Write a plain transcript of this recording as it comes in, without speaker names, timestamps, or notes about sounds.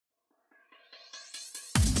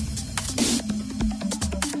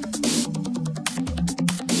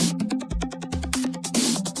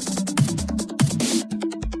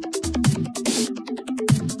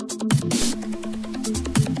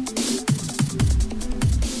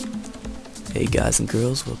Hey guys and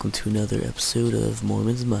girls, welcome to another episode of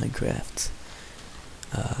Mormon's Minecraft.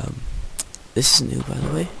 This is new, by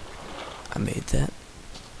the way. I made that.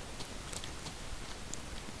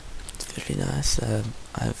 It's very nice.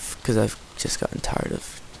 Because I've just gotten tired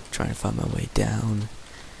of trying to find my way down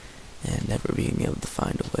and never being able to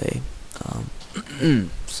find a way.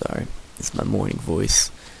 Sorry, it's my morning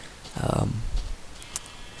voice. I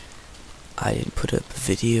didn't put up a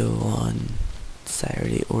video on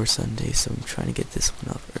Saturday or Sunday, so I'm trying to get this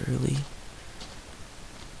one up early.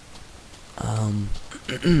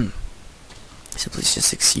 So please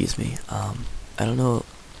just excuse me. I don't know.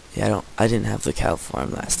 Yeah, I didn't have the cow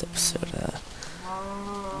farm last episode.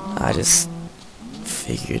 I just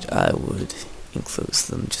figured I would enclose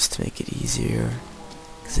them just to make it easier,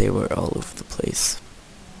 because they were all over the place.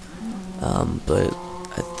 But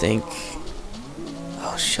I think.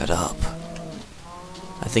 Oh, shut up.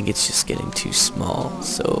 I think it's just getting too small,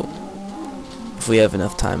 so if we have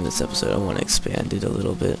enough time in this episode, I want to expand it a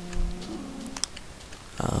little bit.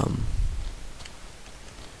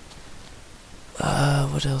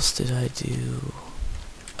 What else did I do?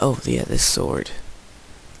 Oh, yeah, this sword.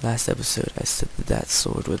 Last episode, I said that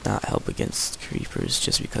sword would not help against creepers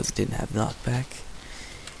just because it didn't have knockback.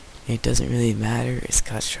 And it doesn't really matter. It's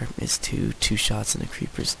got sharpness 2. 2 shots and a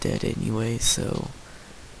creeper's dead anyway, so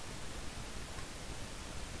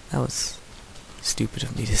that was stupid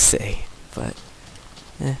of me to say, but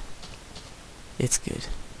it's good.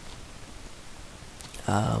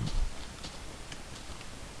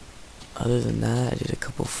 Other than that, I did a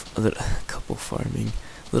couple farming,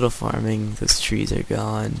 little farming. Those trees are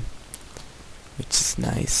gone, which is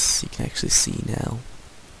nice. You can actually see now.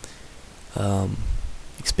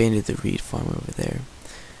 Expanded the reed farm over there.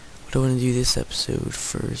 What I want to do this episode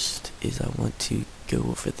first is I want to go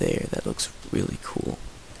over there. That looks really cool.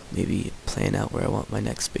 Maybe plan out where I want my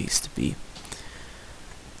next base to be.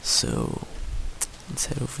 So let's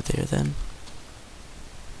head over there then.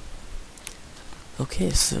 Okay,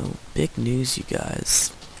 so big news, you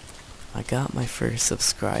guys. I got my first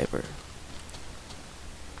subscriber.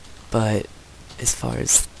 But as far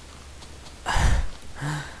as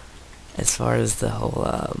the whole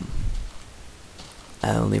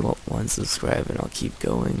I only want one subscriber and I'll keep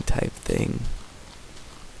going type thing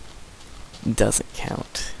doesn't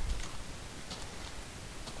count.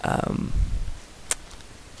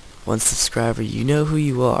 One subscriber, you know who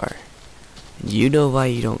you are, and you know why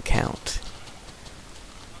you don't count.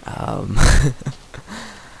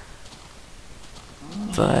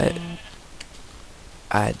 But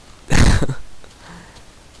I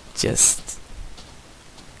just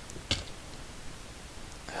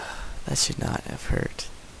that should not have hurt.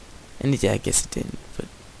 And yeah, I guess it didn't, but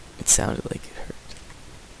it sounded like it hurt.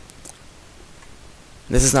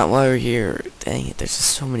 This is not why we're here. Dang it, there's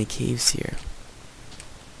just so many caves here.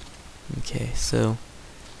 Okay, so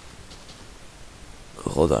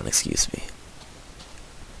hold on, excuse me.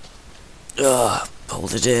 Ugh,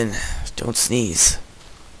 hold it in. Don't sneeze.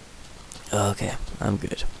 Okay, I'm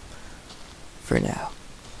good. For now.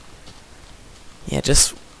 Yeah,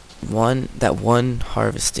 just that one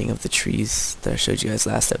harvesting of the trees that I showed you guys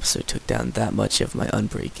last episode took down that much of my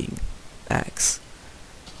unbreaking axe.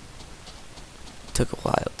 Took a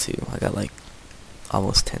while too. I got like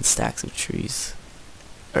almost 10 stacks of trees,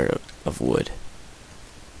 or of wood.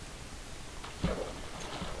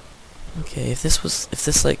 Okay, if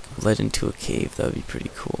this like led into a cave, that would be pretty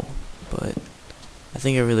cool. But I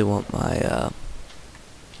think I really want my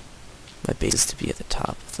my base to be at the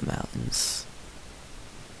top of the mountains.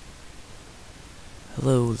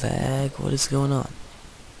 Hello, lag. What is going on?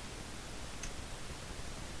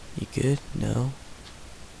 You good? No?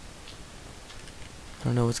 I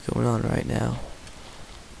don't know what's going on right now,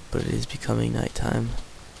 but it is becoming nighttime.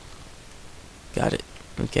 Got it.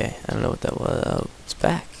 Okay, I don't know what that was. Oh, it's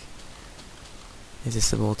back. Is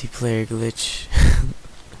this a multiplayer glitch?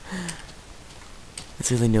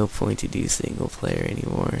 There's really no point to do single player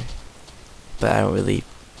anymore. But I don't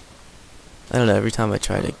know, every time I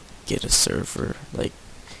try to get a server, like,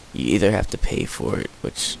 you either have to pay for it,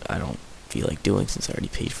 which I don't feel like doing since I already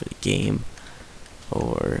paid for the game,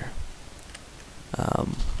 or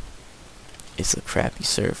it's a crappy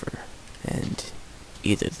server, and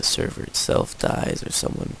either the server itself dies or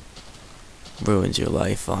someone ruins your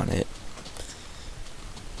life on it,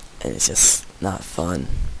 and it's just not fun.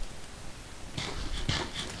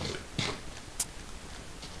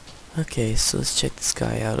 Okay, so let's check this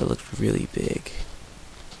guy out. It looked really big.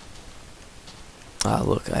 Ah,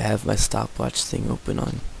 look, I have my stopwatch thing open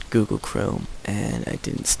on Google Chrome, and I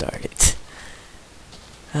didn't start it.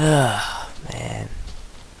 Ah, man.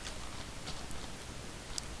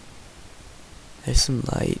 There's some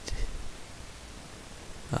light.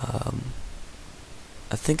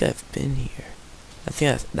 I think I've been here.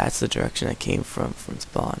 That's the direction I came from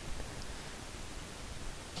spawn.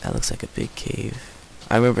 That looks like a big cave.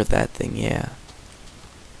 I remember that thing, yeah.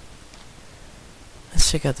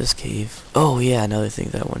 Let's check out this cave. Oh yeah, another thing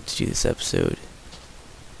that I wanted to do this episode.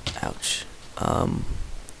 Ouch.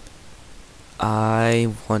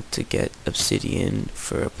 I want to get obsidian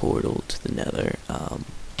for a portal to the nether.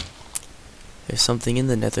 There's something in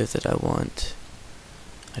the nether that I want.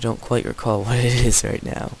 I don't quite recall what it is right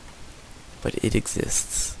now, but it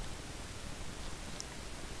exists.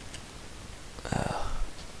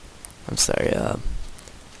 I'm sorry,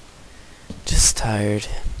 just tired.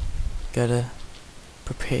 Gotta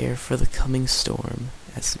prepare for the coming storm,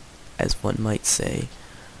 as one might say.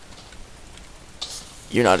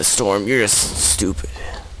 You're not a storm, you're just stupid.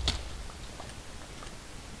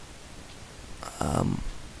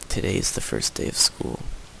 Today's the first day of school.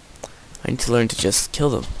 I need to learn to just kill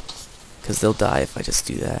them, because they'll die if I just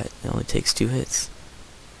do that. It only takes 2 hits.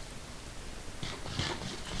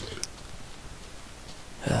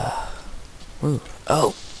 Ooh.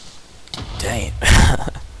 Oh! Dang it.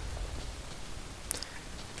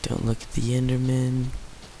 Don't look at the Enderman.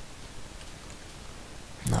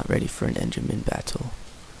 I'm not ready for an Enderman battle.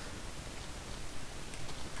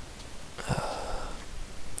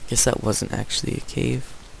 Guess that wasn't actually a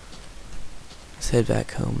cave. Let's head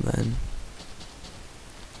back home then.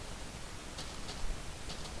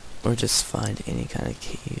 Or just find any kind of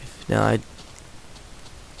cave. Now I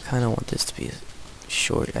kind of want this to be a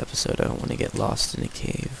short episode. I don't want to get lost in a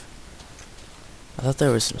cave. I thought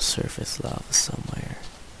there was some surface lava somewhere.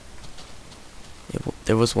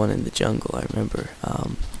 There was one in the jungle, I remember.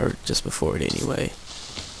 Or just before it anyway.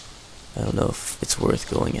 I don't know if it's worth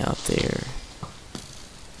going out there.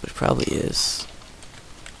 But it probably is.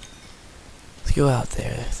 Let's go out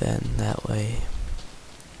there then, that way.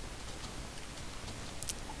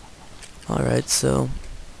 Alright, so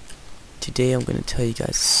today I'm going to tell you guys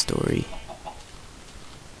a story.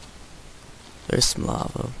 There's some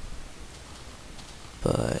lava,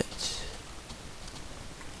 but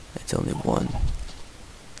it's only one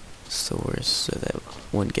source, so that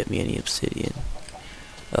wouldn't get me any obsidian.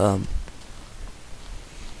 I'm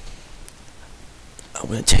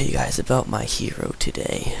going to tell you guys about my hero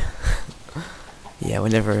today. Yeah,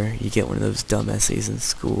 whenever you get one of those dumb essays in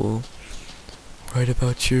school, write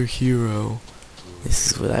about your hero.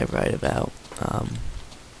 This is what I write about.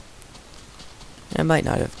 I might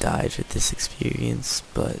not have died with this experience,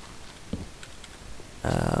 but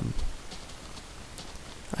I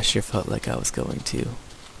sure felt like I was going to.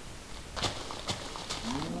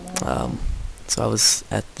 So I was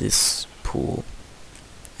at this pool,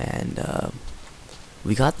 and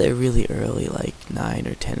we got there really early, like 9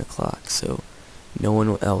 or 10 o'clock, so no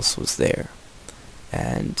one else was there.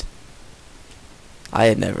 And I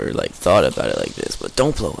had never thought about it like this, but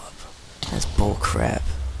don't blow up. That's bull crap.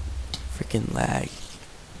 Freaking lag.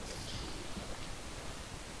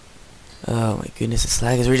 Oh my goodness, this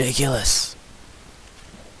lag is ridiculous.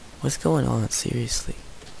 What's going on? Seriously.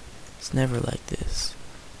 It's never like this.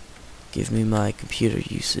 Give me my computer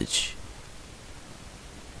usage.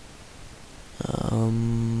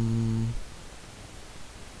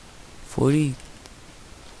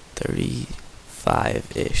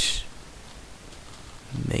 35-ish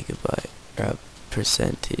megabyte or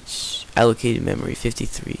percentage. Allocated memory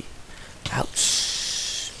 53.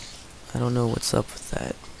 Ouch. I don't know what's up with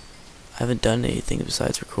that. I haven't done anything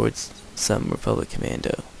besides record some Republic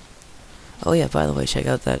Commando. Oh yeah, by the way, check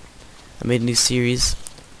out that I made a new series,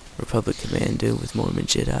 Republic Commando with Mormon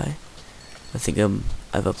Jedi. I think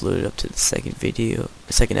I've uploaded up to the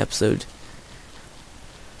second episode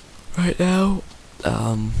right now.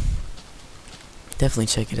 Definitely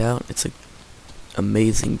check it out. It's an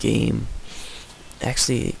amazing game.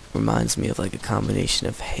 Actually, it reminds me of like a combination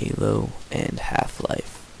of Halo and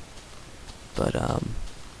Half-Life. But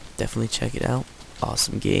definitely check it out.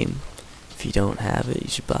 Awesome game. If you don't have it, you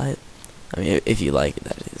should buy it. I mean, if you like it,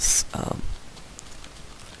 that is.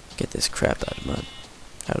 Get this crap out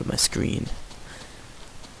of my screen.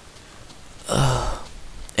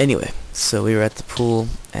 Anyway, so we were at the pool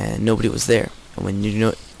and nobody was there. And when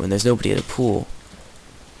there's nobody at a pool,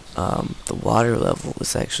 the water level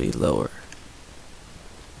was actually lower.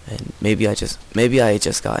 And maybe I had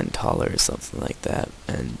just gotten taller or something like that.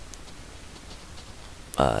 And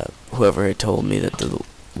whoever had told me that the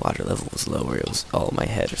water level was lower, it was all in my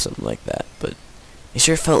head or something like that. But it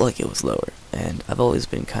sure felt like it was lower. And I've always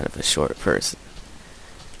been kind of a short person,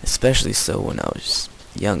 especially so when I was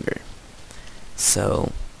younger.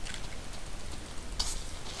 So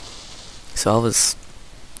So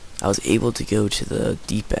I was able to go to the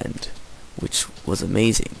deep end, which was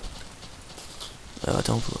amazing. Oh,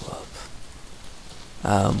 don't blow up.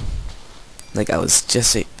 Like I was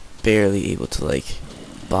just barely able to like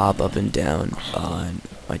bob up and down on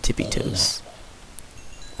my tippy toes.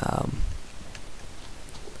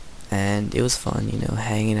 And it was fun, you know,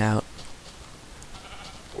 hanging out.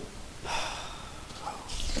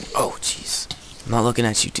 Oh, jeez. I'm not looking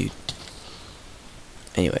at you, dude.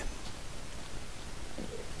 Anyway.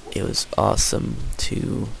 It was awesome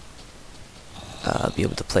to be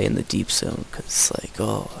able to play in the deep zone, because, like,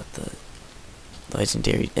 oh, the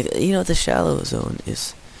legendary... You know, the shallow zone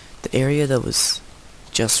is... The area that was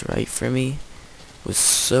just right for me was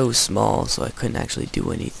so small, so I couldn't actually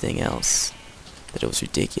do anything else. That it was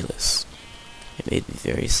ridiculous. It made me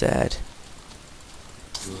very sad.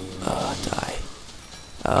 Die.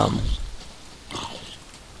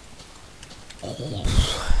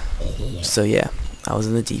 So yeah, I was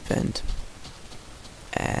in the deep end.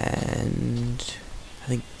 And I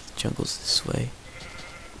think the jungle's this way.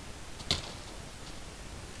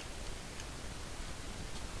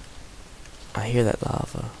 I hear that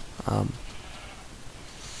lava.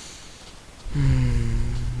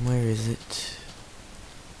 Where is it?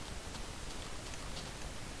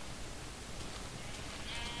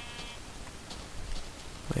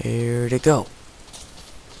 Where'd it go?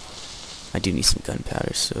 I do need some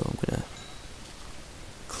gunpowder, so I'm gonna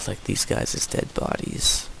collect these guys as dead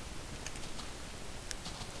bodies.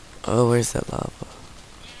 Oh, where's that lava?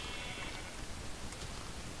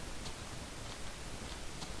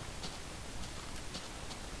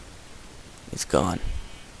 It's gone.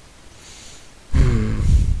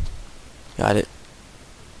 Got it.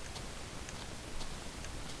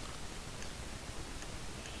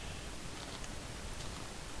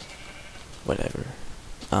 Whatever.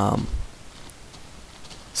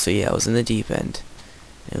 So yeah, I was in the deep end.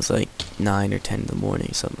 It was like 9 or 10 in the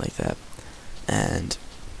morning, something like that. And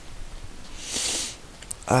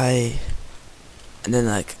then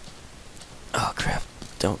like, oh crap,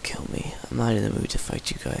 don't kill me. I'm not in the mood to fight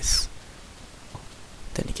you guys.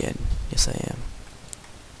 Then again, yes I am.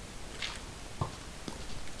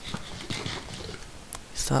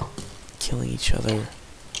 Stop killing each other.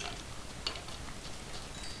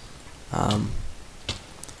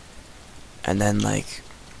 And then like,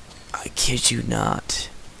 I kid you not,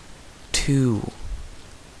 2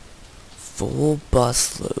 full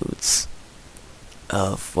bus loads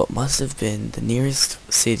of what must have been the nearest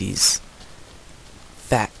city's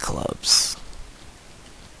fat clubs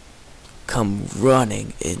come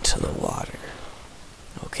running into the water.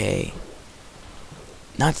 Okay?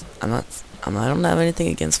 I don't have anything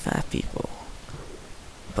against fat people,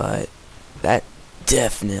 but that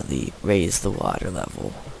definitely raised the water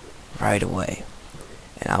level right away.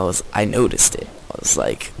 And I noticed it. I was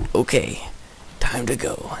like, okay, time to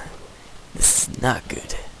go. This is not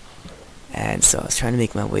good. And so I was trying to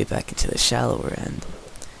make my way back into the shallower end.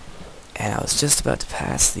 And I was just about to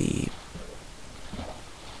pass the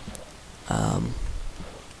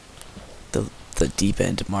deep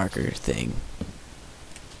end marker thing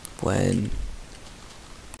when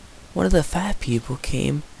one of the fat people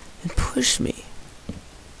came and pushed me.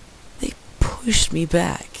 They pushed me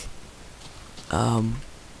back.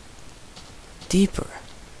 Deeper.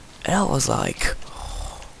 And I was like,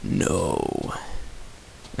 no.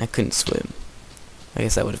 I couldn't swim. I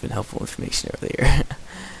guess that would have been helpful information earlier.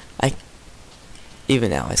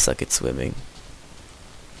 Even now I suck at swimming.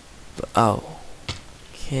 But, oh.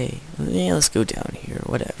 Okay. Yeah, let's go down here,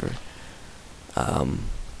 whatever.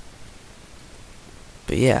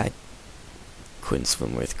 But yeah, I couldn't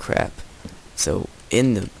swim worth crap. So,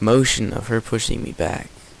 in the motion of her pushing me back,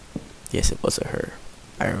 yes, it was a her.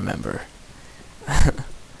 I remember.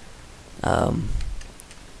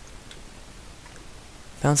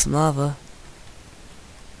 Found some lava.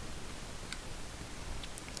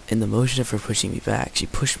 In the motion of her pushing me back, she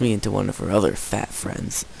pushed me into one of her other fat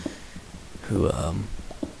friends. Who, oh,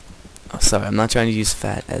 sorry, I'm not trying to use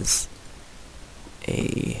fat as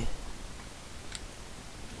a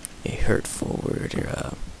hurtful word or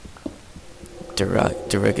a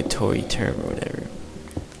derogatory term or whatever.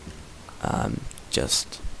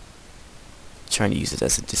 Just trying to use it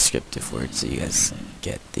as a descriptive word so you guys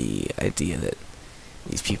get the idea that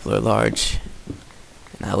these people are large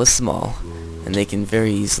and I was small, and they can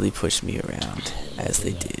very easily push me around as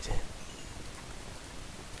they did.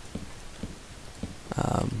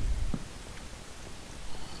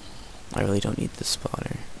 I really don't need the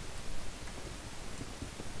spawner.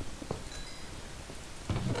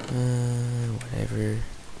 Whatever.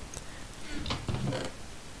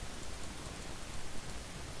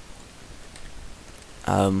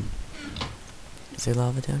 Is there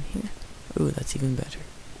lava down here? Ooh, that's even better.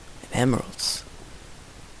 And emeralds.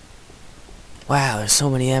 Wow, there's so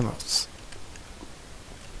many emeralds.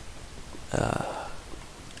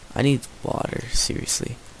 I need water,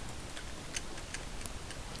 seriously.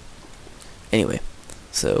 Anyway,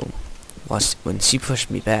 so when she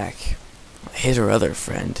pushed me back, I hit her other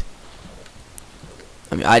friend.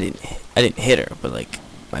 I mean, I didn't hit her, but like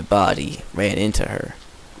my body ran into her.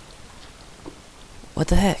 What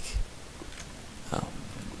the heck? Oh.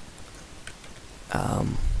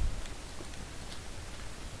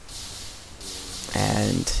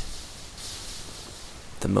 And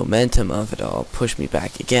the momentum of it all pushed me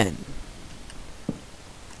back again.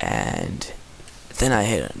 And then I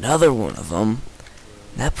hit another one of them.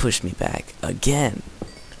 That pushed me back again.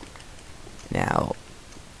 Now,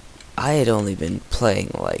 I had only been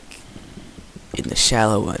playing like in the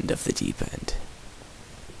shallow end of the deep end.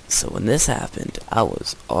 So when this happened, I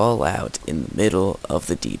was all out in the middle of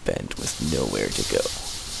the deep end with nowhere to go.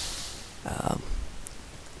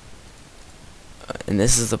 And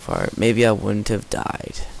this is the part, maybe I wouldn't have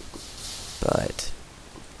died, but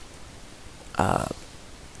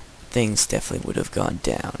things definitely would have gone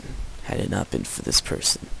down had it not been for this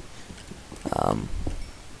person.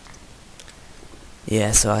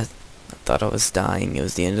 Yeah, so I thought I was dying. It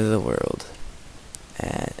was the end of the world.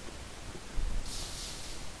 And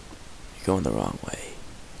you're going the wrong way.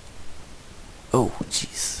 Oh,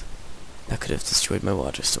 jeez. That could have destroyed my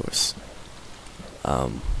water source.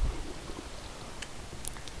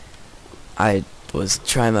 I was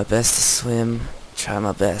trying my best to swim. Trying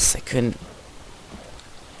my best. I couldn't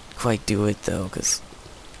quite do it though, because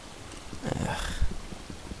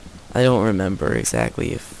I don't remember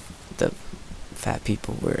exactly if the fat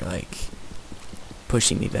people were like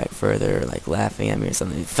pushing me back further, or like laughing at me or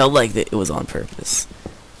something. It felt like that it was on purpose.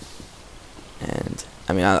 And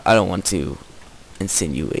I mean, I don't want to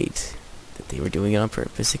insinuate that they were doing it on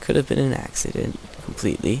purpose. It could have been an accident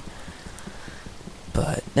completely.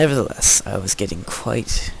 But nevertheless, I was getting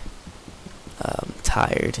quite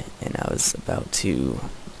tired, and I was about to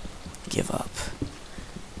give up,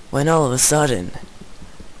 when all of a sudden,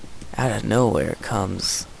 out of nowhere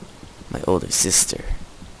comes my older sister.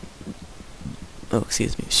 Oh,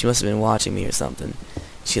 excuse me. She must have been watching me or something.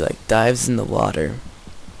 She like dives in the water,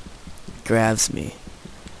 grabs me,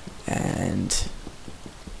 and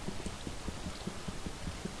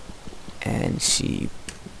she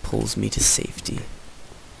pulls me to safety.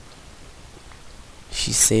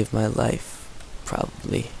 She saved my life,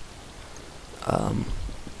 probably. Well,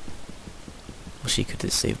 she could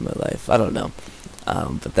have saved my life. I don't know.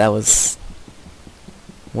 But that was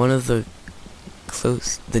one of the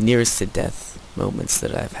nearest to death moments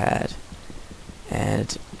that I've had.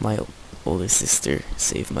 And my older sister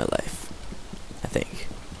saved my life, I think.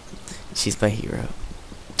 She's my hero.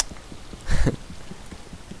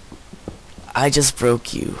 I just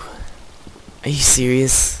broke you. Are you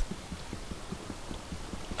serious?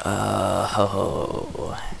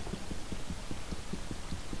 Oh.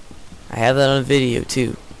 I have that on video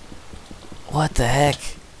too. What the heck?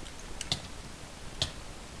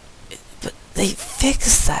 But they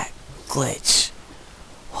fixed that glitch.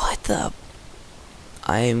 What the?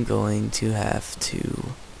 I am going to have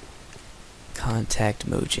to contact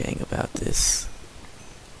Mojang about this.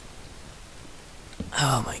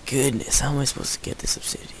 Oh my goodness, how am I supposed to get this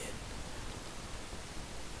obsidian?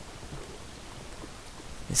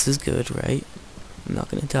 This is good, right? I'm not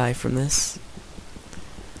gonna die from this.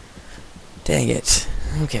 Dang it.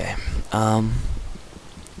 Okay.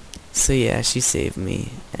 So yeah, she saved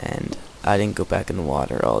me, and I didn't go back in the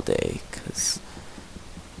water all day, because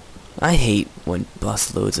I hate when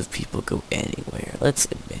busloads of people go anywhere. Let's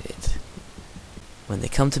admit it. When they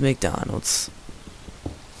come to McDonald's,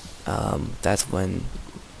 that's when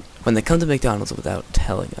they come to McDonald's without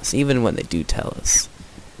telling us, even when they do tell us,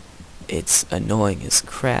 it's annoying as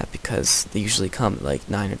crap, because they usually come at like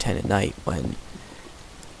 9 or 10 at night when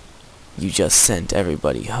you just sent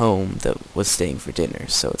everybody home that was staying for dinner.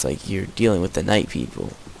 So it's like you're dealing with the night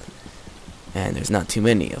people, and there's not too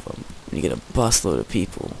many of them. When you get a busload of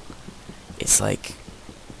people, it's like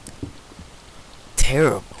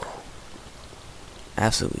terrible.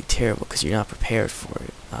 Absolutely terrible, because you're not prepared for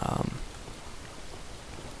it.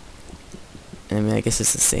 And I mean, I guess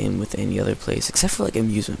it's the same with any other place, except for like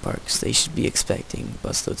amusement parks. They should be expecting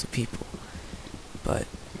busloads of people. But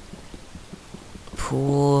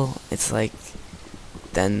pool, it's like,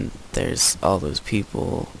 then there's all those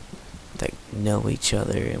people that know each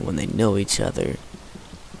other, and when they know each other,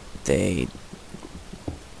 they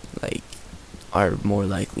like are more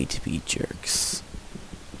likely to be jerks.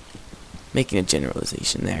 making a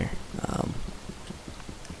generalization there.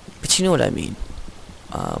 But you know what I mean.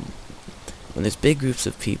 When there's big groups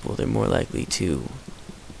of people, they're more likely to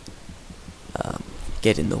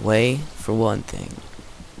get in the way, for one thing,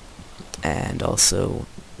 and also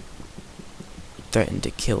threaten to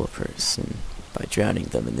kill a person by drowning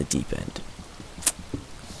them in the deep end.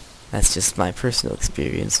 That's just my personal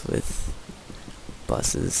experience with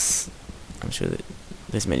buses. I'm sure that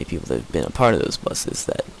there's many people that have been a part of those buses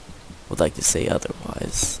that would like to say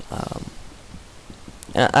otherwise.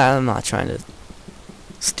 And I'm not trying to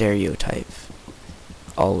stereotype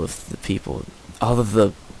all of the people,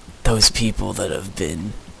 those people that have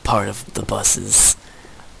been part of the buses.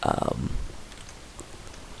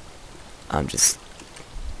 I'm just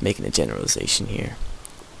making a generalization here.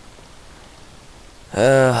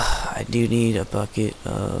 I do need a bucket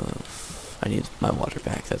of... I need my water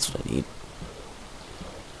back, that's what I need.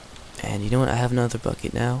 And you know what, I have another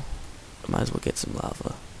bucket now. I might as well get some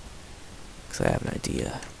lava, because I have an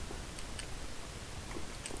idea.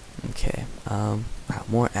 Okay, wow,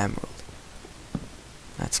 more emerald.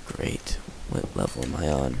 That's great. What level am I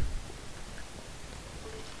on?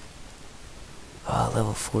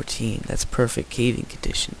 Level 14. That's perfect caving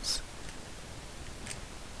conditions.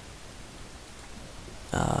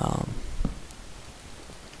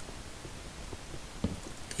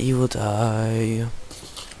 You will die.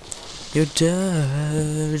 You're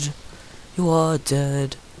dead. You are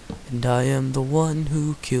dead. And I am the one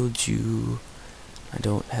who killed you. I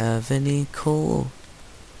don't have any coal.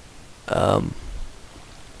 Dang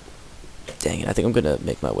it, I think I'm gonna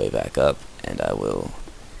make my way back up, and I will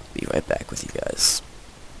be right back with you guys.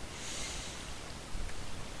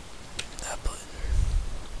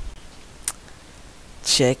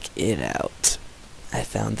 Check it out. I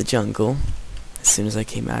found the jungle as soon as I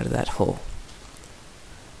came out of that hole.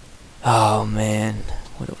 Oh man,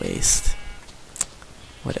 what a waste.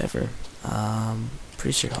 Whatever.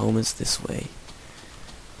 Pretty sure home is this way.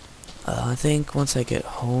 I think once I get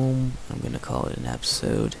home, I'm gonna call it an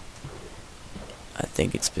episode. I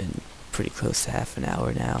think it's been pretty close to half an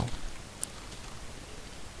hour now.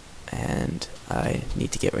 And I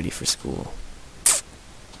need to get ready for school.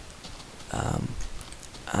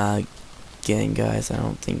 Again, guys, I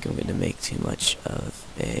don't think I'm gonna make too much of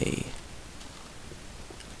a...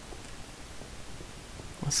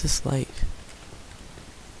 What's this light?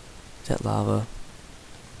 Is that lava?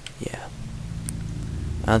 Yeah.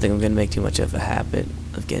 I don't think I'm gonna make too much of a habit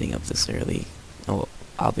of getting up this early. Oh,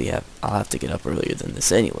 I'll have to get up earlier than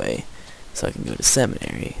this anyway, so I can go to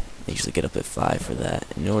seminary. I usually get up at 5 for that.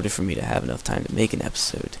 In order for me to have enough time to make an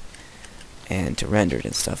episode and to render it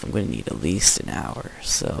and stuff, I'm going to need at least an hour.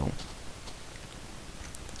 So,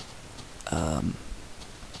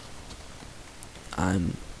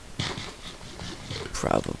 I'm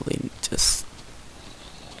probably just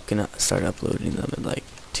gonna start uploading them at like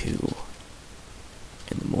 2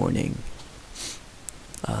 in the morning.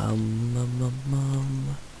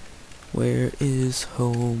 Where is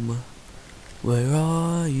home? Where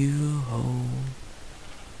are you, home?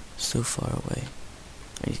 So far away.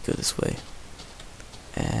 I need to go this way.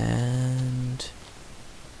 And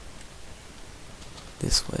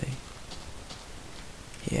this way.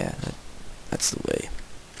 Yeah, that's the way.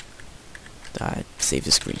 I saved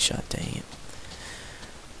a screenshot, dang it.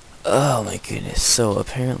 Oh my goodness. So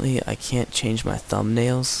apparently I can't change my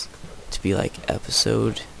thumbnails to be like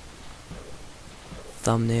episode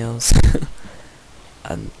thumbnails.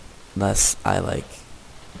 Unless I like...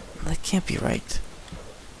 That can't be right.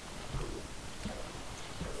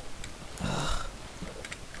 Ugh.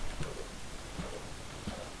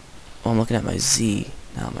 Oh, I'm looking at my Z,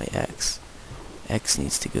 not my X. X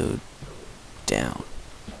needs to go down.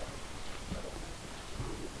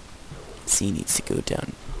 Z needs to go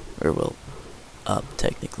down. Or, well, up,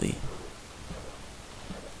 technically.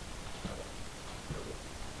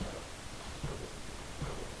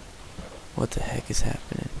 What the heck is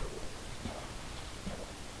happening?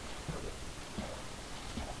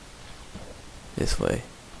 This way.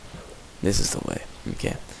 This is the way.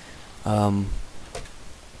 Okay.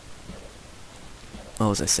 What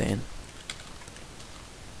was I saying?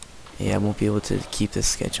 Yeah, I won't be able to keep this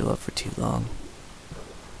schedule up for too long.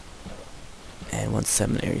 And once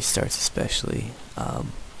seminary starts especially,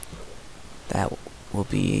 that will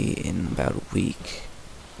be in about a week.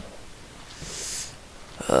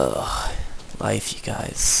 Ugh. Life, you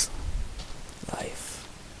guys. Life.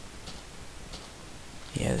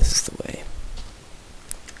 Yeah, this is the way.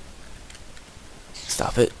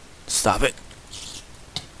 Stop it. Stop it.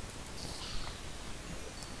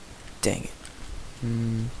 Dang it.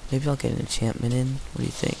 Maybe I'll get an enchantment in. What do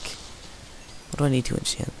you think? What do I need to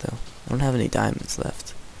enchant, though? I don't have any diamonds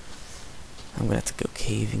left. I'm gonna have to go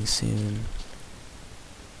caving soon.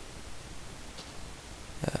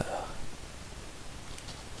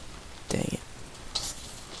 Dang it.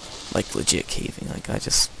 Like, legit caving. Like, I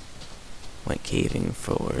just went caving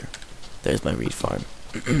for... There's my reed farm.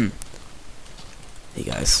 Hey,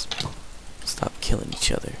 guys. Stop killing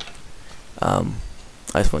each other. I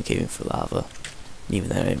just went caving for lava. And even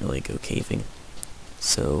then, I didn't really go caving.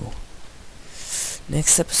 So...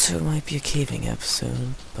 Next episode might be a caving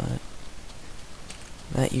episode, but...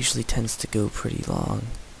 That usually tends to go pretty long.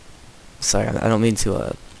 Sorry, I don't mean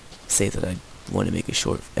to, say that I want to make a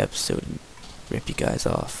short episode and rip you guys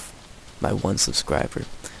off. My one subscriber.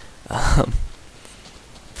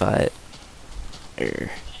 But...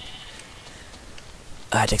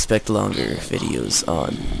 I'd expect longer videos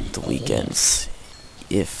on the weekends,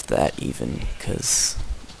 if that even, because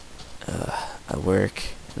I work,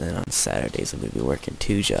 and then on Saturdays I'm going to be working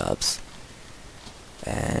 2 jobs,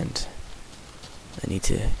 and I need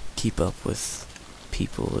to keep up with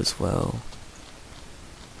people as well.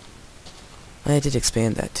 I did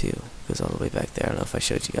expand that too, it goes all the way back there. I don't know if I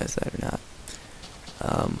showed you guys that or not.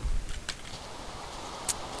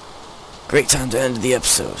 Great time to end the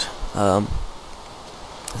episode. I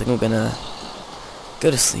think I'm gonna go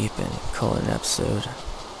to sleep and call it an episode.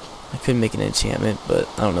 I couldn't make an enchantment, but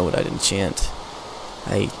I don't know what I'd enchant.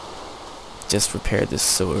 I just repaired this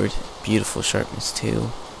sword. Beautiful sharpness 2.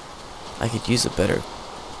 I could use a better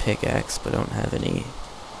pickaxe, but I don't have any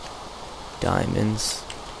diamonds.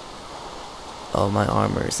 Oh, my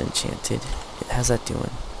armor is enchanted. How's that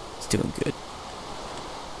doing? It's doing good.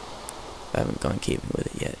 I haven't gone caving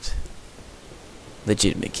with it yet.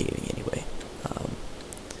 Legitimate caving, anyway.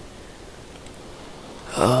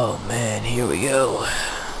 Oh man, here we go.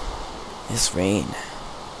 This rain.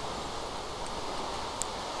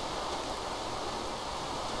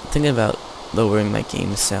 I'm thinking about lowering my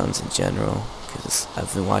game sounds in general, because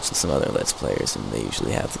I've been watching some other Let's Players and they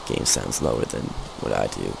usually have the game sounds lower than what I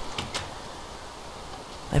do.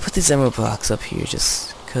 I put these emerald blocks up here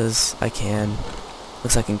just because I can.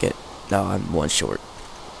 Looks like I can get... No, I'm 1 short.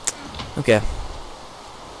 Okay.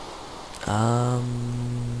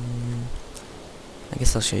 I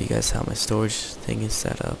guess I'll show you guys how my storage thing is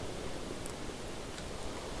set up.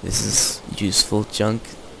 This is useful junk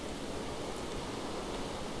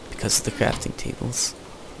because of the crafting tables.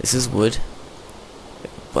 This is wood.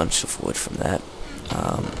 A bunch of wood from that.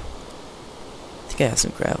 I think I have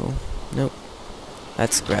some gravel. Nope.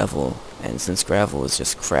 That's gravel. And since gravel is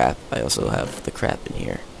just crap, I also have the crap in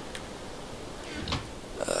here.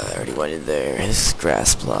 I already went in there. This is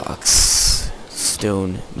grass blocks,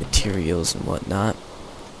 stone materials and whatnot.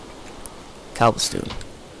 Cobblestone.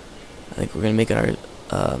 I think we're gonna make our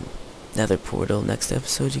nether portal next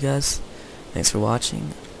episode, you guys. Thanks for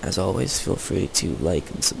watching. As always, feel free to like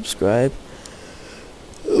and subscribe.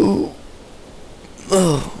 Oh,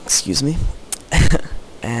 excuse me.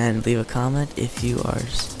 And leave a comment if you are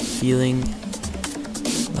feeling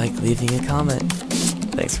like leaving a comment.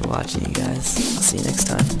 Thanks for watching, you guys. I'll see you next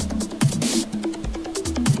time.